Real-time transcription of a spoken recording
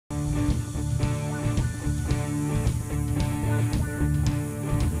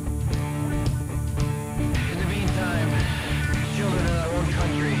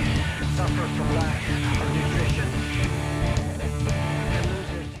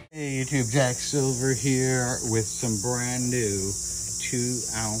YouTube? Jack Silver here with some brand new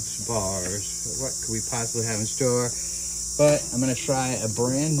 2-ounce bars. What could we possibly have in store? But I'm gonna try a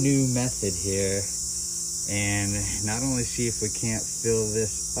brand new method here and not only see if we can't fill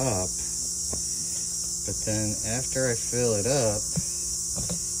this up, but then after I fill it up,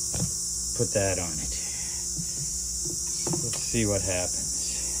 put that on it. Let's see what happens.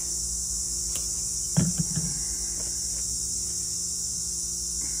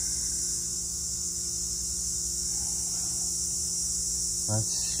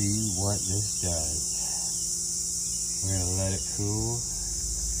 Let's see what this does. We're gonna let it cool.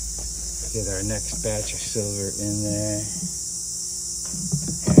 Get our next batch of silver in there.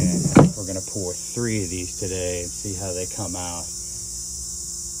 And we're gonna pour 3 of these today and see how they come out.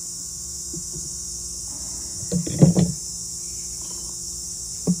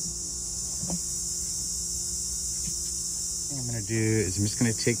 What I'm gonna do is I'm just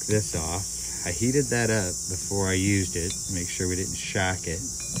gonna take this off. I heated that up before I used it to make sure we didn't shock it.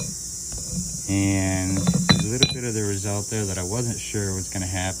 And a little bit of the result there that I wasn't sure was going to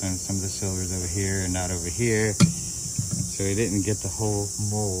happen. Some of the silver's over here and not over here. So we didn't get the whole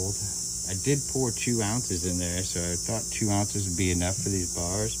mold. I did pour 2 ounces in there, so I thought 2 ounces would be enough for these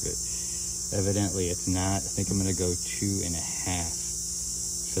bars, but evidently it's not. I think I'm going to go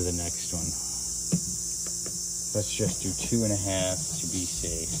 2.5 for the next one. Let's just do 2.5 to be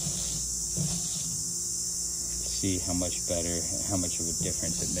safe. See how much better, how much of a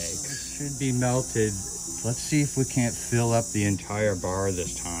difference it makes. It should be melted. Let's see if we can't fill up the entire bar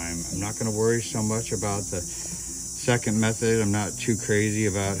this time. I'm not going to worry so much about the second method. I'm not too crazy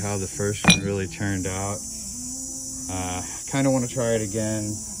about how the first one really turned out. Kind of want to try it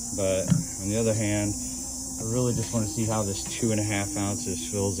again, but on the other hand, I really just want to see how this 2.5 ounces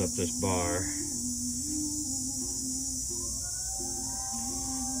fills up this bar.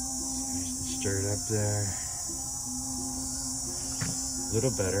 Stir it up there.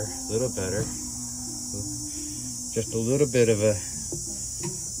 Little better, little better. Just a little bit of a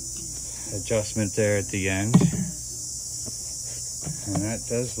adjustment there at the end. And that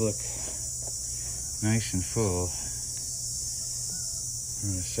does look nice and full. I'm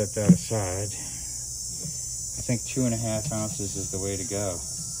gonna set that aside. I think 2.5 ounces is the way to go.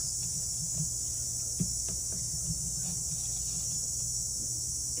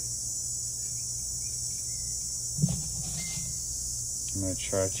 I'm going to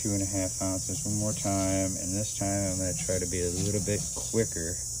try 2.5 ounces one more time, and this time I'm going to try to be a little bit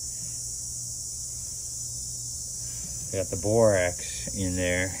quicker. Got the borax in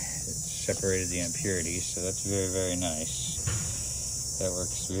there. It separated the impurities, so that's very, very nice. That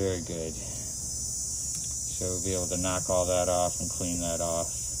works very good. So we'll be able to knock all that off and clean that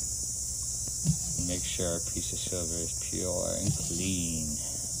off. And make sure our piece of silver is pure and clean.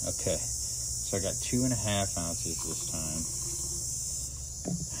 Okay, so I got 2.5 ounces this time.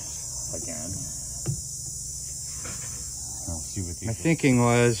 Again. My thinking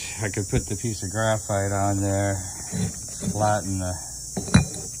was I could put the piece of graphite on there, flatten the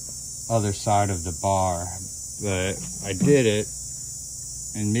other side of the bar, but I did it,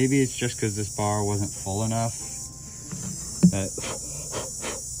 and maybe it's just because this bar wasn't full enough that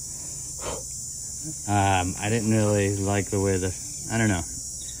I didn't really like the way I don't know.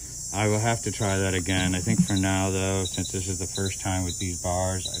 I will have to try that again. I think for now, though, since this is the first time with these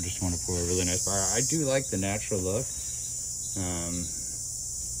bars, I just want to pour a really nice bar. I do like the natural look.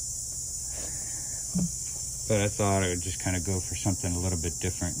 But I thought I would just kind of go for something a little bit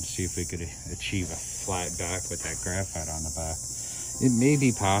different and see if we could achieve a flat back with that graphite on the back. It may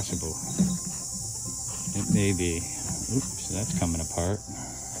be possible. It may be. Oops, that's coming apart.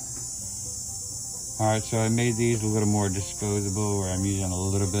 Alright, so I made these a little more disposable, where I'm using a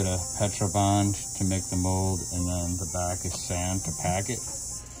little bit of Petrobond to make the mold, and then the back is sand to pack it.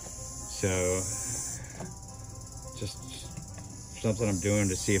 So, just something I'm doing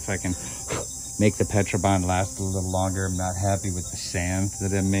to see if I can make the Petrobond last a little longer. I'm not happy with the sand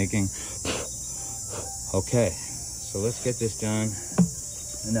that I'm making. Okay, so let's get this done.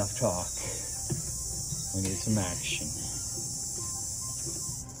 Enough talk. We need some action.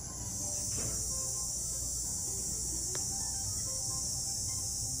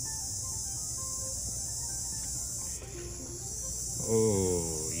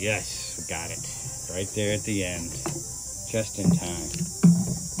 Oh, yes, we got it. Right there at the end. Just in time.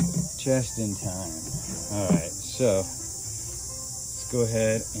 Just in time. All right, so let's go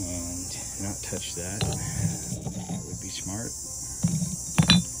ahead and not touch that. That would be smart.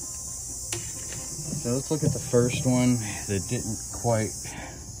 So let's look at the first one that didn't quite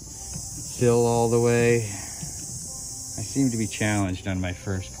fill all the way. I seemed to be challenged on my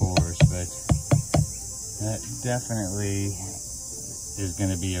first pours, but that definitely is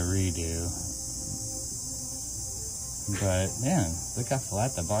going to be a redo. But man, look how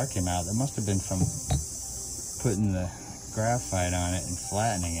flat the bar came out. That must have been from putting the graphite on it and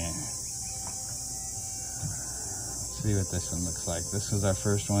flattening it. Let's see what this one looks like. This was our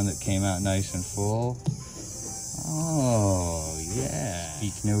first one that came out nice and full. Oh yeah.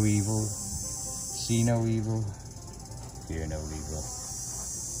 Speak no evil, see no evil, fear no evil.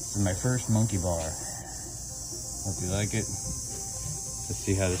 This is my first monkey bar. Hope you like it. Let's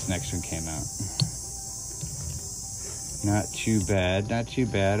see how this next one came out. Not too bad, not too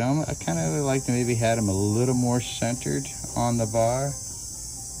bad. I kind of like to maybe had them a little more centered on the bar.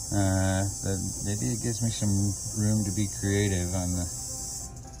 But maybe it gives me some room to be creative on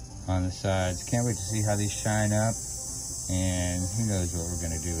the sides. Can't wait to see how these shine up, and who knows what we're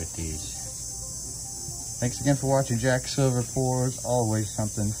gonna do with these. Thanks again for watching Jack Silver Pours. Always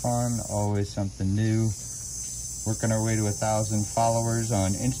something fun, always something new. Working our way to 1,000 followers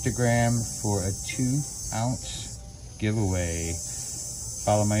on Instagram for a 2-ounce giveaway.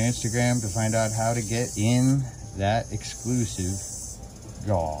 Follow my Instagram to find out how to get in that exclusive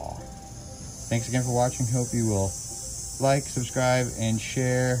draw. Thanks again for watching. Hope you will like, subscribe, and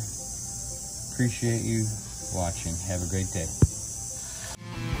share. Appreciate you watching. Have a great day.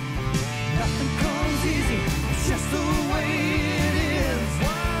 Nothing comes easy, it's just the way it is.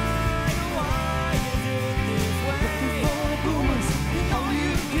 Why is it this way? Looking for the boomers, and all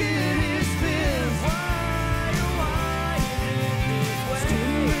you get is fizz. Why is it this way? It's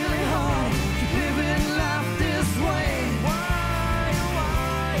getting really hard, keep living life this way. Why is it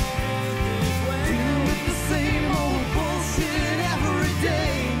this way? Dealing with the same old bullshit every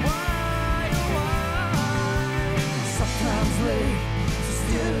day. Sometimes late, so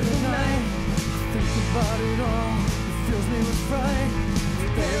still at night, think about it all, it fills me with fright.